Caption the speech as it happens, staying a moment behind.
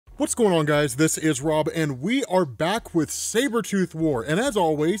What's going on, guys? This is Rob, and we are back with SABRETOOTH WAR. And as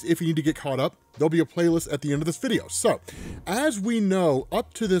always, if you need to get caught up, there'll be a playlist at the end of this video. So, as we know,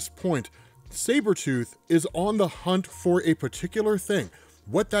 up to this point, Sabretooth is on the hunt for a particular thing.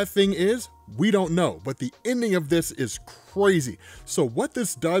 What that thing is, we don't know, but the ending of this is crazy. So what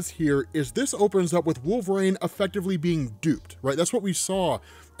this does here is this opens up with Wolverine effectively being duped, right? That's what we saw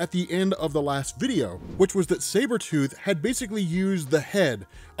at the end of the last video, which was that Sabretooth had basically used the head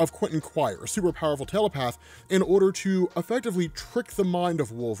of Quentin Quire, a super powerful telepath, in order to effectively trick the mind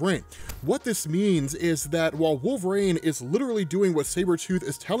of Wolverine. What this means is that while Wolverine is literally doing what Sabretooth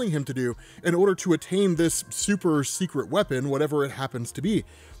is telling him to do in order to attain this super secret weapon, whatever it happens to be,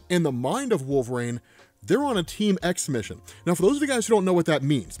 in the mind of Wolverine, they're on a Team X mission. Now, for those of you guys who don't know what that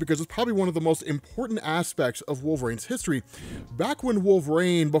means, because it's probably one of the most important aspects of Wolverine's history, back when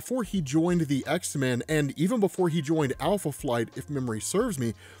Wolverine, before he joined the X-Men, and even before he joined Alpha Flight, if memory serves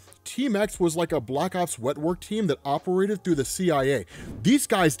me, Team X was like a Black Ops wet work team that operated through the CIA. These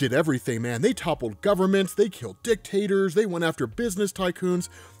guys did everything, man. They toppled governments, they killed dictators, they went after business tycoons.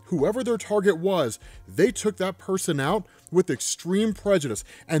 Whoever their target was, they took that person out with extreme prejudice.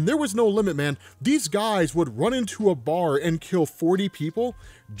 And there was no limit, man. These guys would run into a bar and kill 40 people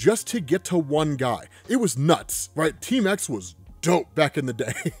just to get to one guy. It was nuts, right? Team X was dope back in the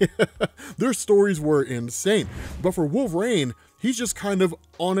day. Their stories were insane. But for Wolverine, he's just kind of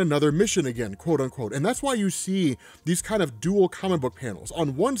on another mission again, quote unquote. And that's why you see these kind of dual comic book panels.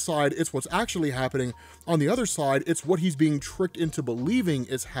 On one side, it's what's actually happening. On the other side, it's what he's being tricked into believing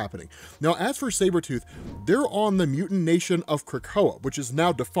is happening. Now, as for Sabretooth, they're on the mutant nation of Krakoa, which is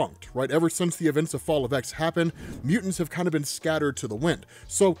now defunct, right? Ever since the events of Fall of X happened, mutants have kind of been scattered to the wind.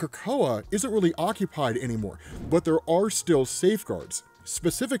 So Krakoa isn't really occupied anymore, but there are still safeguards.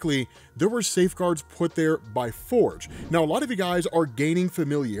 Specifically, there were safeguards put there by Forge. Now, a lot of you guys are gaining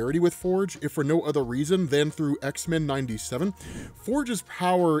familiarity with Forge, if for no other reason than through X-Men 97. Forge's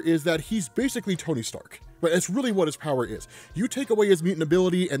power is that he's basically Tony Stark. But it's really what his power is. You take away his mutant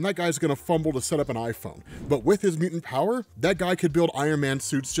ability and that guy's gonna fumble to set up an iPhone. But with his mutant power, that guy could build Iron Man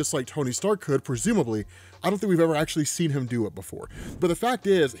suits just like Tony Stark could, presumably. I don't think we've ever actually seen him do it before. But the fact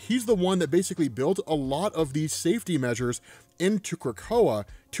is, he's the one that basically built a lot of these safety measures into Krakoa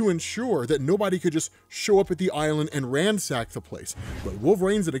to ensure that nobody could just show up at the island and ransack the place. But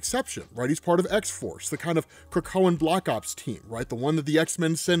Wolverine's an exception, right? He's part of X-Force, the kind of Krakoan Black Ops team, right? The one that the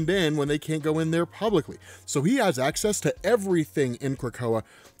X-Men send in when they can't go in there publicly. So he has access to everything in Krakoa,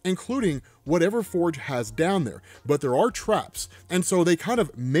 including whatever Forge has down there. But there are traps, and so they kind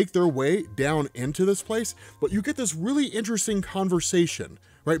of make their way down into this place, but you get this really interesting conversation,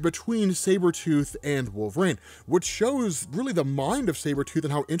 right, between Sabretooth and Wolverine, which shows really the mind of Sabretooth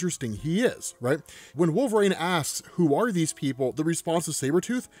and how interesting he is, right? When Wolverine asks, who are these people? The response of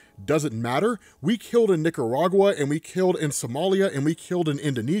Sabretooth, doesn't matter. We killed in Nicaragua, and we killed in Somalia, and we killed in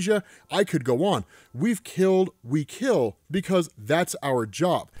Indonesia. I could go on. We've killed, we kill, because that's our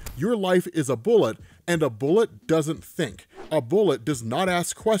job. Your life is a bullet, and a bullet doesn't think. A bullet does not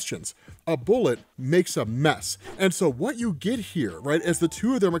ask questions. A bullet makes a mess. And so what you get here, right, as the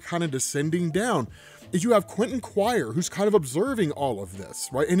two of them are kind of descending down, is you have Quentin Quire, who's kind of observing all of this,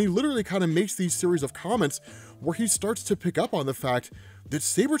 right? And he literally kind of makes these series of comments where he starts to pick up on the fact that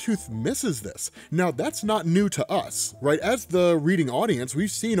Sabretooth misses this. Now, that's not new to us, right? As the reading audience,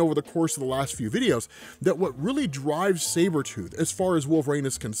 we've seen over the course of the last few videos that what really drives Sabretooth, as far as Wolverine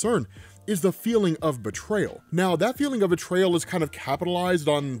is concerned, is the feeling of betrayal. Now, that feeling of betrayal is kind of capitalized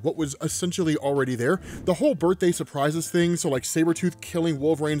on what was essentially already there. The whole birthday surprises thing, so like Sabretooth killing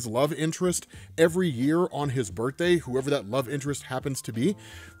Wolverine's love interest every year on his birthday, whoever that love interest happens to be,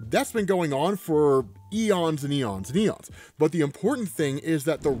 that's been going on for eons and eons and eons. But the important thing is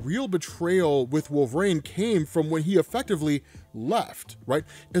that the real betrayal with Wolverine came from when he effectively left, right?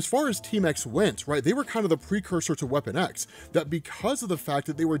 As far as Team X went, right, they were kind of the precursor to Weapon X, that because of the fact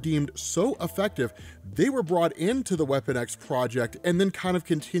that they were deemed so effective, they were brought into the Weapon X project and then kind of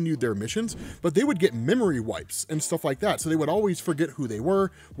continued their missions, but they would get memory wipes and stuff like that, so they would always forget who they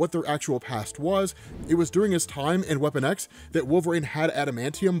were, what their actual past was. It was during his time in Weapon X that Wolverine had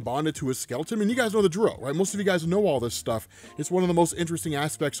adamantium bonded to his skeleton, and you guys know the drill, right? Most of you guys know all this stuff. It's one of the most interesting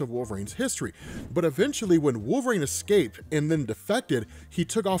aspects of Wolverine's history. But eventually, when Wolverine escaped and then defected, he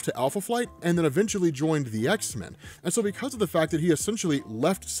took off to Alpha Flight and then eventually joined the X-Men. And so because of the fact that he essentially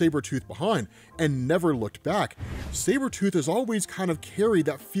left Sabretooth behind and never looked back. Sabretooth has always kind of carried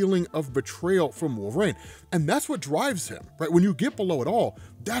that feeling of betrayal from Wolverine, and that's what drives him, right? When you get below it all,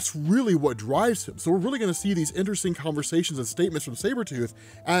 that's really what drives him. So we're really going to see these interesting conversations and statements from Sabretooth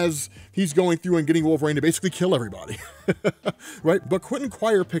as he's going through and getting Wolverine to basically kill everybody, right? But Quentin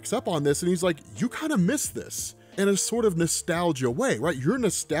Quire picks up on this and he's like, you kind of miss this in a sort of nostalgia way, right? You're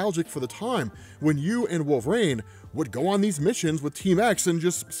nostalgic for the time when you and Wolverine would go on these missions with Team X and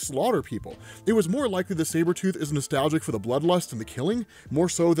just slaughter people. It was more likely that Sabretooth is nostalgic for the bloodlust and the killing, more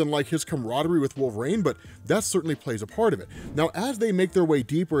so than like his camaraderie with Wolverine, but that certainly plays a part of it. Now, as they make their way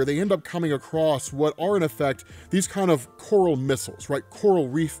deeper, they end up coming across what are in effect these kind of coral missiles, right? Coral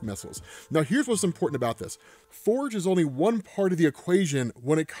reef missiles. Now, here's what's important about this. Forge is only one part of the equation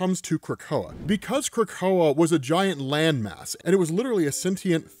when it comes to Krakoa. Because Krakoa was a giant landmass, and it was literally a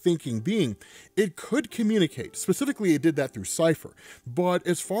sentient thinking being, it could communicate. Specifically, it did that through Cypher. But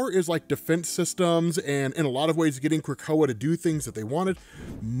as far as like defense systems and in a lot of ways getting Krakoa to do things that they wanted,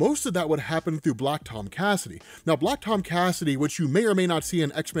 most of that would happen through Black Tom Cassidy. Now, Black Tom Cassidy, which you may or may not see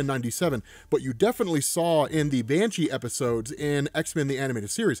in X-Men 97, but you definitely saw in the Banshee episodes in X-Men the Animated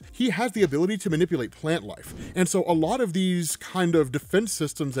Series, he has the ability to manipulate plant life. And so a lot of these kind of defense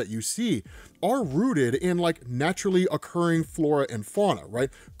systems that you see are rooted in like naturally occurring flora and fauna, right?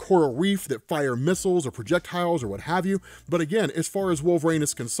 Coral reef that fire missiles or projectiles or what have you. But again, as far as Wolverine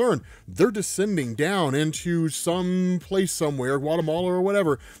is concerned, they're descending down into some place somewhere, Guatemala or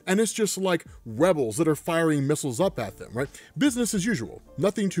whatever, and it's just like rebels that are firing missiles up at them, right? Business as usual,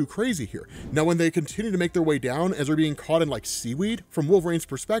 nothing too crazy here. Now, when they continue to make their way down as they're being caught in like seaweed, from Wolverine's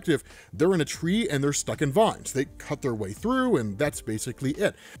perspective, they're in a tree and they're stuck in vines. They cut their way through and that's basically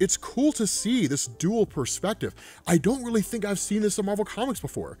it. It's cool to see this dual perspective. I don't really think I've seen this in Marvel Comics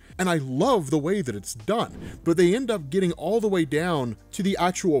before, and I love the way that it's done. But they end up getting all the way down to the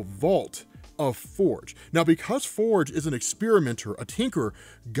actual vault of Forge. Now, because Forge is an experimenter, a tinkerer,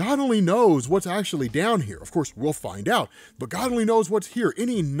 God only knows what's actually down here. Of course, we'll find out, but God only knows what's here.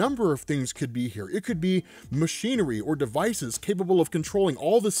 Any number of things could be here. It could be machinery or devices capable of controlling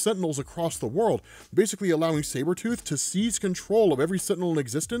all the Sentinels across the world, basically allowing Sabretooth to seize control of every Sentinel in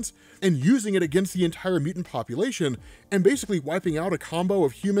existence and using it against the entire mutant population and basically wiping out a combo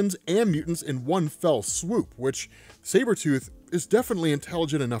of humans and mutants in one fell swoop, which Sabretooth is definitely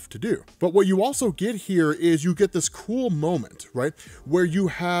intelligent enough to do. But what you also get here is you get this cool moment, right? Where you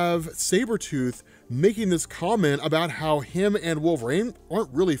have Sabretooth making this comment about how him and Wolverine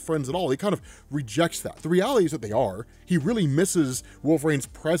aren't really friends at all. He kind of rejects that. The reality is that they are. He really misses Wolverine's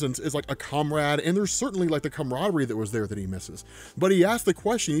presence as like a comrade, and there's certainly like the camaraderie that was there that he misses. But he asked the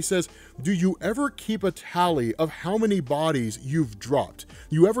question, he says, do you ever keep a tally of how many bodies you've dropped?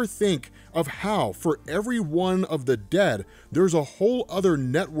 You ever think of how for every one of the dead, there's a whole other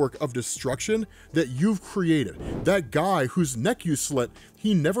network of destruction that you've created? That guy whose neck you slit,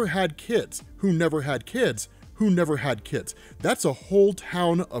 he never had kids, who never had kids, who never had kids. That's a whole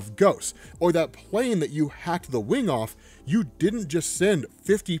town of ghosts. Or that plane that you hacked the wing off, you didn't just send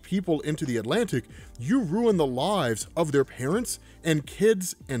 50 people into the Atlantic, you ruined the lives of their parents and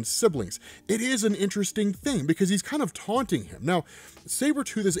kids and siblings. It is an interesting thing because he's kind of taunting him. Now,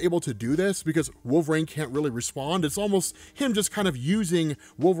 Sabretooth is able to do this because Wolverine can't really respond. It's almost him just kind of using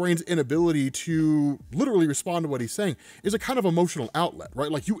Wolverine's inability to literally respond to what he's saying is a kind of emotional outlet,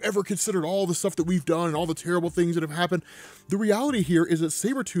 right? Like, you ever considered all the stuff that we've done and all the terrible things that have happened? The reality here is that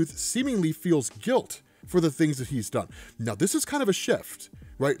Sabretooth seemingly feels guilt for the things that he's done. Now, this is kind of a shift,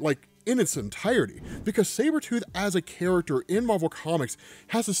 right? Like, in its entirety, because Sabretooth as a character in Marvel Comics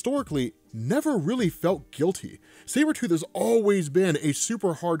has historically never really felt guilty. Sabretooth has always been a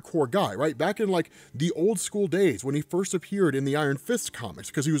super hardcore guy, right? Back in like the old school days when he first appeared in the Iron Fist comics,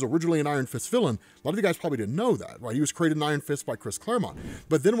 because he was originally an Iron Fist villain. A lot of you guys probably didn't know that, right? He was created in Iron Fist by Chris Claremont.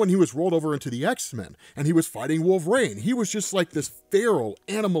 But then when he was rolled over into the X-Men and he was fighting Wolverine, he was just like this feral,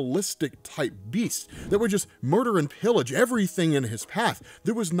 animalistic type beast that would just murder and pillage everything in his path.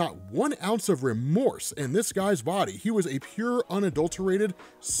 There was not 1 ounce of remorse in this guy's body. He was a pure, unadulterated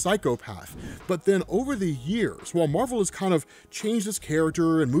psychopath. But then over the years, while Marvel has kind of changed his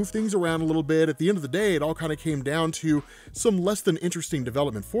character and moved things around a little bit, at the end of the day, it all kind of came down to some less than interesting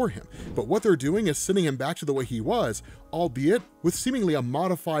development for him. But what they're doing is sending him back to the way he was, albeit with seemingly a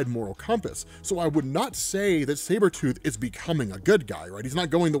modified moral compass. So I would not say that Sabretooth is becoming a good guy, right? He's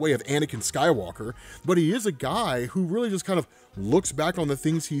not going the way of Anakin Skywalker, but he is a guy who really just kind of looks back on the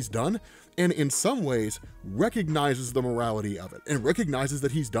things he's done and in some ways recognizes the morality of it and recognizes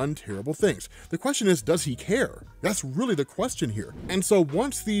that he's done terrible things. The question is, does he care? That's really the question here. And so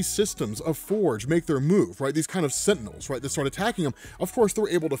once these systems of Forge make their move, right, these kind of sentinels, right, that start attacking them, of course they're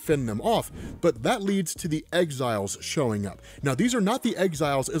able to fend them off, but that leads to the exiles showing up. Now these are not the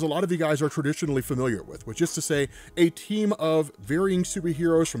exiles as a lot of you guys are traditionally familiar with, which is to say a team of varying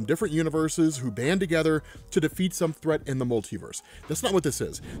superheroes from different universes who band together to defeat some threat in the multiverse. That's not what this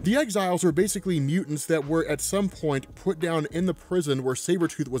is. The exiles are basically mutants that were at some point put down in the prison where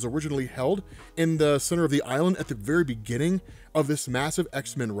Sabretooth was originally held in the center of the island at the very beginning of this massive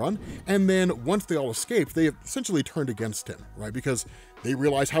X-Men run. And then once they all escaped, they essentially turned against him, right? Because they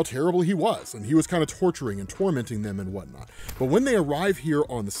realized how terrible he was and he was kind of torturing and tormenting them and whatnot. But when they arrive here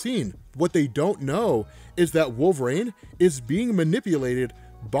on the scene, what they don't know is that Wolverine is being manipulated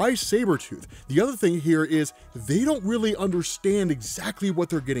by Sabretooth. The other thing here is they don't really understand exactly what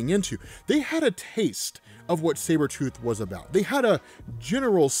they're getting into. They had a taste of what Sabretooth was about. They had a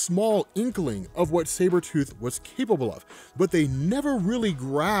general small inkling of what Sabretooth was capable of, but they never really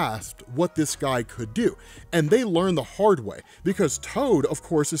grasped what this guy could do. And they learned the hard way because Toad, of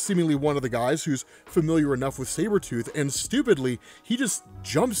course, is seemingly one of the guys who's familiar enough with Sabretooth, and stupidly, he just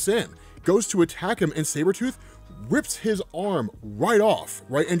jumps in, goes to attack him, and Sabretooth rips his arm right off,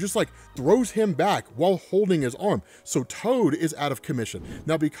 right? And just like throws him back while holding his arm. So Toad is out of commission.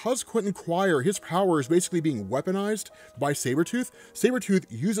 Now, because Quentin Quire, his power is basically being weaponized by Sabretooth, Sabretooth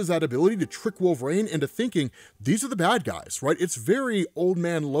uses that ability to trick Wolverine into thinking these are the bad guys, right? It's very Old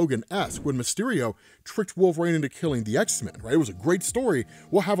Man Logan-esque when Mysterio tricked Wolverine into killing the X-Men, right? It was a great story.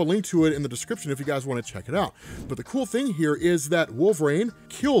 We'll have a link to it in the description if you guys want to check it out. But the cool thing here is that Wolverine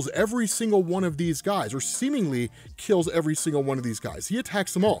kills every single one of these guys, or seemingly kills every single one of these guys. He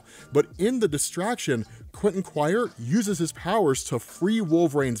attacks them all. But in the distraction, Quentin Quire uses his powers to free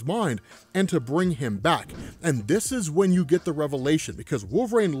Wolverine's mind and to bring him back. And this is when you get the revelation, because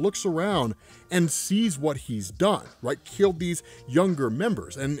Wolverine looks around and sees what he's done, right? Killed these younger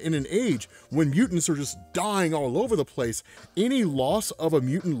members. And in an age when mutants are just dying all over the place, any loss of a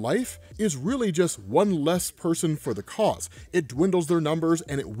mutant life is really just one less person for the cause. It dwindles their numbers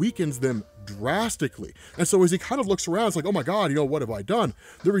and it weakens them drastically. And so as he kind of looks around, it's like, oh my God, you know, what have I done?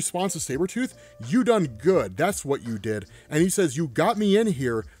 The response to Sabretooth, you done good. That's what you did. And he says, you got me in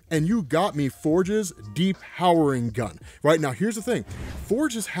here and you got me Forge's depowering gun. Right now, here's the thing.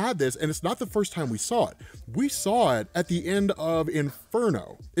 Forge has had this, and it's not the first time we saw it. We saw it at the end of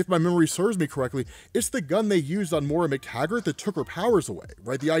Inferno. If my memory serves me correctly, it's the gun they used on Moira McTaggart that took her powers away,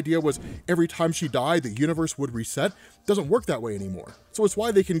 right? The idea was every time she died, the universe would reset. It doesn't work that way anymore. So it's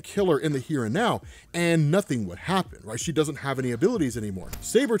why they can kill her in the here and now, and nothing would happen, right? She doesn't have any abilities anymore.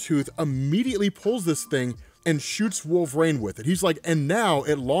 Sabretooth immediately pulls this thing and shoots Wolverine with it. He's like, and now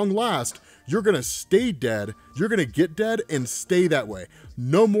at long last, you're gonna stay dead, you're gonna get dead and stay that way.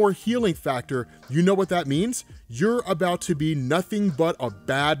 No more healing factor. You know what that means? You're about to be nothing but a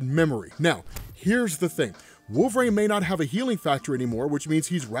bad memory. Now, here's the thing. Wolverine may not have a healing factor anymore, which means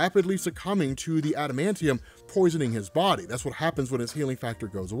he's rapidly succumbing to the adamantium poisoning his body. That's what happens when his healing factor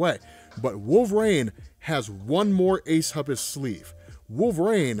goes away. But Wolverine has one more ace up his sleeve.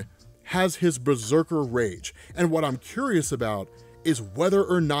 Wolverine has his berserker rage. And what I'm curious about is whether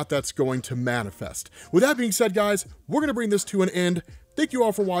or not that's going to manifest. With that being said, guys, we're going to bring this to an end. Thank you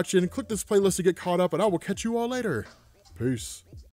all for watching. Click this playlist to get caught up, and I will catch you all later. Peace.